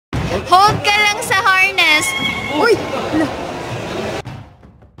Hold ka lang sa harness. Uy!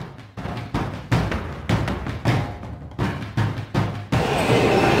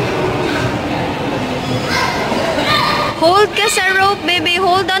 Hold ka sa rope, baby.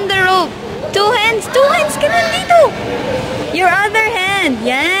 Hold on the rope. Two hands ka na dito. Your other hand.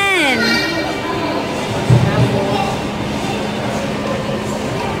 Yan.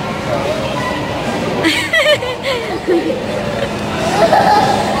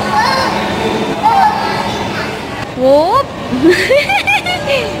 Whoop.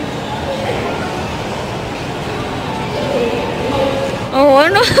 Oh,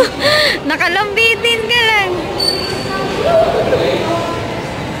 ano? Nakalambitin ka lang.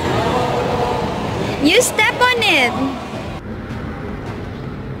 You step on it.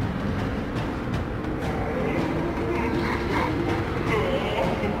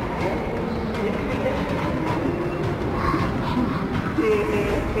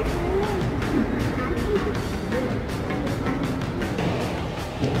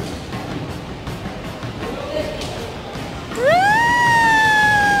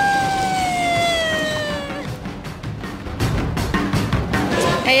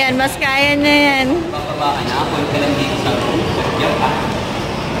 Ayan, mas kaya niya yan.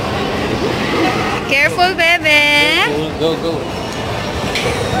 Careful, bebe. Go, go.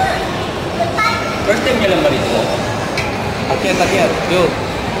 First time niya lang ba rito? Akyat. Go.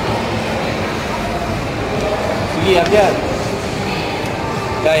 Sige, akyat.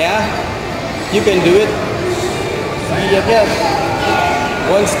 Kaya? You can do it. Sige, akyat.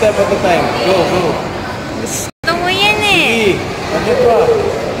 One step at a time. Go, go. Gusto mo yan eh. Sige, akyat pa.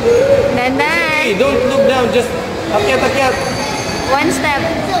 Dandan. Hey, don't look down. Just akyat. One step.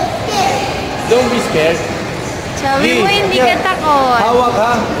 Don't be scared. Sabi mo hindi ka takot. Hawak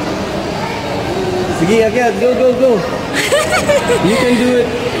ha. Sige, akyat. Go, go, go. You can do it.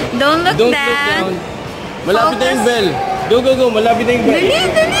 Don't look Don't down. look down. Malapit na yung Focus. bell. Go, go, go. Malapit na yung bell. Dali.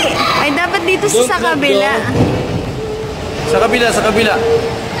 Ay, dapat dito Don't sa look kabila. down. Sa kabila.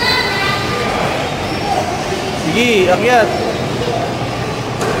 Sige, akyat.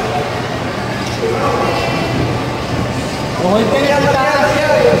 Hold ka yan sa taas.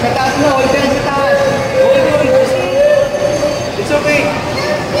 Sa taas mo, hold ka yan sa taas. Hold. It's okay.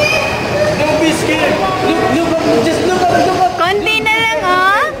 Don't be scared. Look up. Just look up. Konti na lang,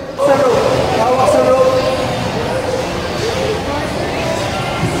 oh. Sa rope. Hawak sa rope.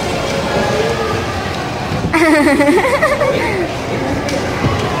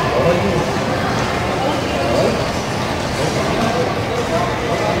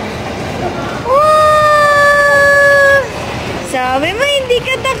 Wow! Sabi mo hindi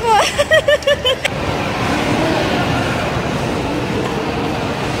ka takot.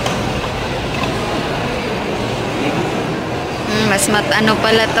 Mas ano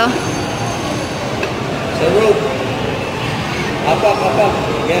pala to. Sa rope. Apak.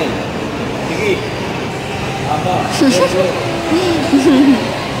 Yan. Sige. Apak.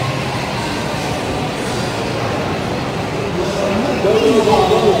 Go.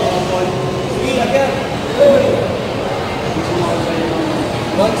 Go. Sige, agad.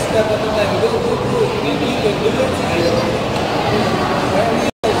 One step at a time. Go. Maybe you can do it.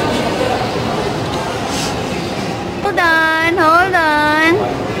 Hold on.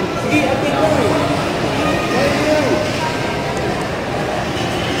 Sige, agad mo.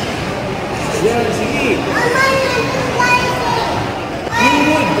 Yan, sige.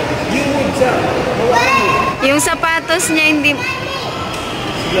 You would, siya. Yung sapatos niya hindi...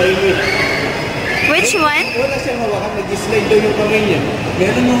 Slide. Which one? Wala siyang hawakan, nag-slide daw yung kamay niya.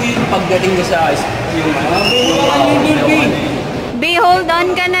 Meron mo yung pagdating niya sa yung hawakan yung dulbing. B, hold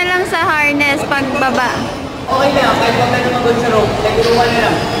on ka na lang sa harness pagbaba. Okay na, kahit wag na naman doon sa rope. Naguluhan na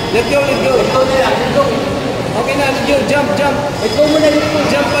lang. Let go. Let go na lang, let go. Okay na, let's go. Jump. Let go mo na lang.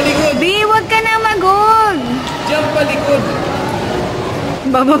 Jump palikod. B, wag ka na mag-hold. Jump palikod.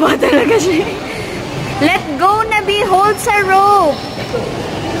 Bababa talaga siya. Let go na, B. Hold sa rope.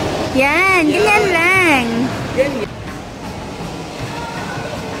 Yan, ganyan lang.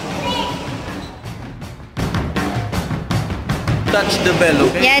 Touch the bell,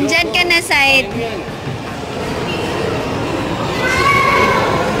 okay? Yan, dyan ka na side.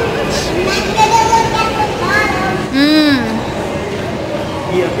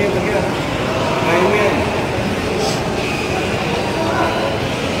 Iya, okay. Kaya mo yan.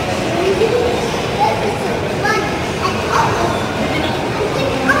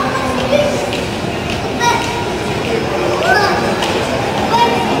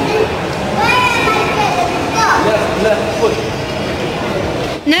 Left foot.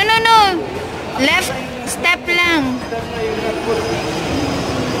 No. Left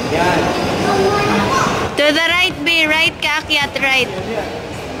Yan. To the right, be. Right ka, akyat. Right.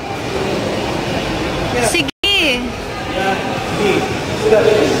 Sige. Yan. Sige.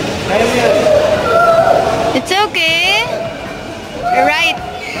 Kaya mo yan. It's okay. Right.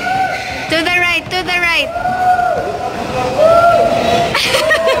 To the right, to the right.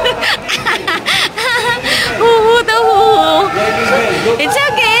 It's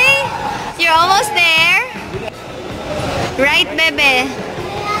okay. You're almost there. Right, bebe.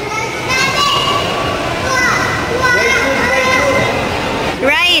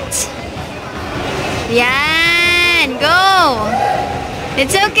 Right. Yan. Go.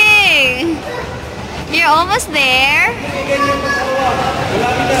 It's okay. You're almost there.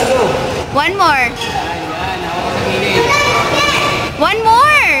 One more. One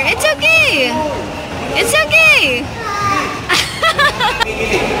more. It's okay. It's okay.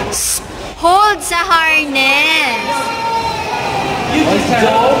 Hold sa harness.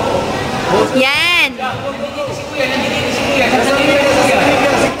 Yan.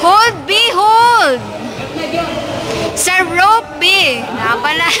 Hold, B. Hold. Sa rope, B.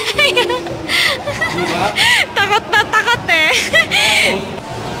 Napala. Takot na takot eh.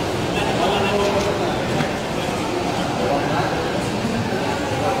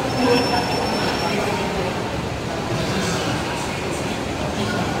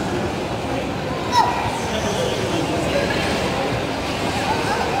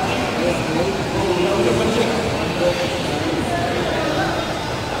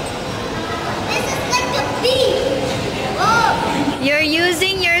 You're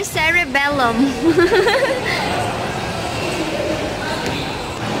using your cerebellum.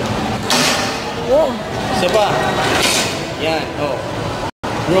 Whoa. Isa pa. Yan. Oh.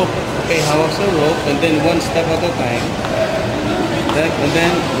 Rope. Okay, hawak sa rope and then one step at a time. And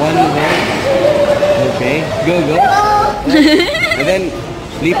then one rope. Okay. Go, go. And then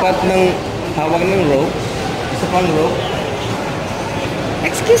lipat ng hawak ng rope. Isa pang rope.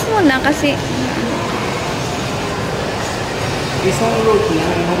 Excuse mo na kasi. Isang rope na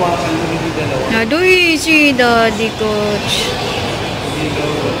ang hawakan mo hindi dalawa. Adoy si Daddy Coach. Hindi go.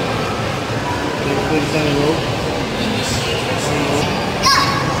 Isang rope.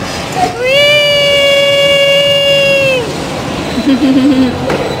 Whee!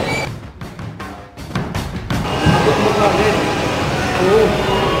 Abot mo ka rin. Oo.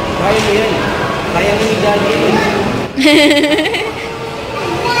 Kaya mo yan. Kaya mo ni Daddy yan.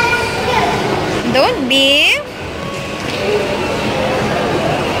 Don't be.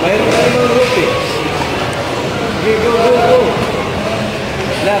 Mayroon tayo ng rope eh. Okay, go, go, go.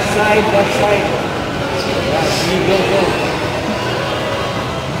 Left side, left side. Okay, go, go.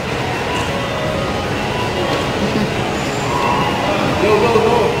 Go, go,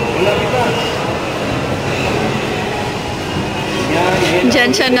 go. Malapit na. Yan, yan. Diyan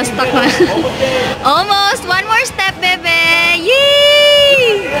siya na-stuck na. Almost. One more step, bebe.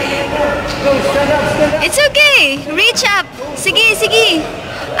 Yay! Go, stand up, stand up. It's okay. Reach up. Sige, sige.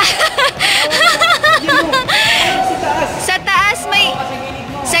 Sa taas may...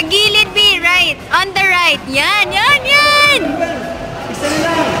 Sa gilid, be. Right. On the right. Yan, yan, yan. Isa na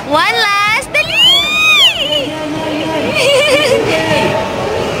lang. One last. Dali!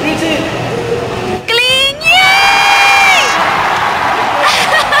 Reach it. Cling! Yay!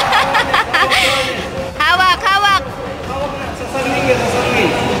 Hawak, hawak. Hawak na. Sasalwin ka, sasalwin.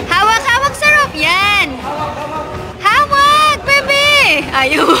 Hawak, hawak sa rope. Yan. Hawak, bebe.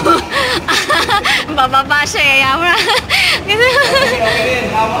 Ayaw. Bababa siya. Ayaw na. Okay rin.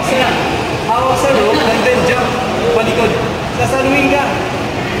 Hawak sa rope and then jump. Palikod. Sasalwin ka.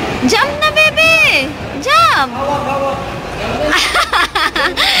 Jump na, bebe. Jump. Hawak, hawak.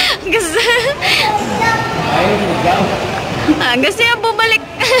 Gusto. Ayaw mo, jump. Gusto niya bumalik.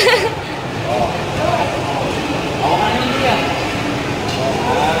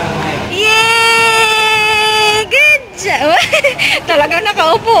 Yay! Good job. Talaga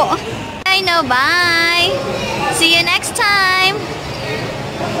nakaupo. I know, bye. See you next time.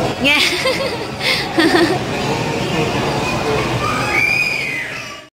 Yeah.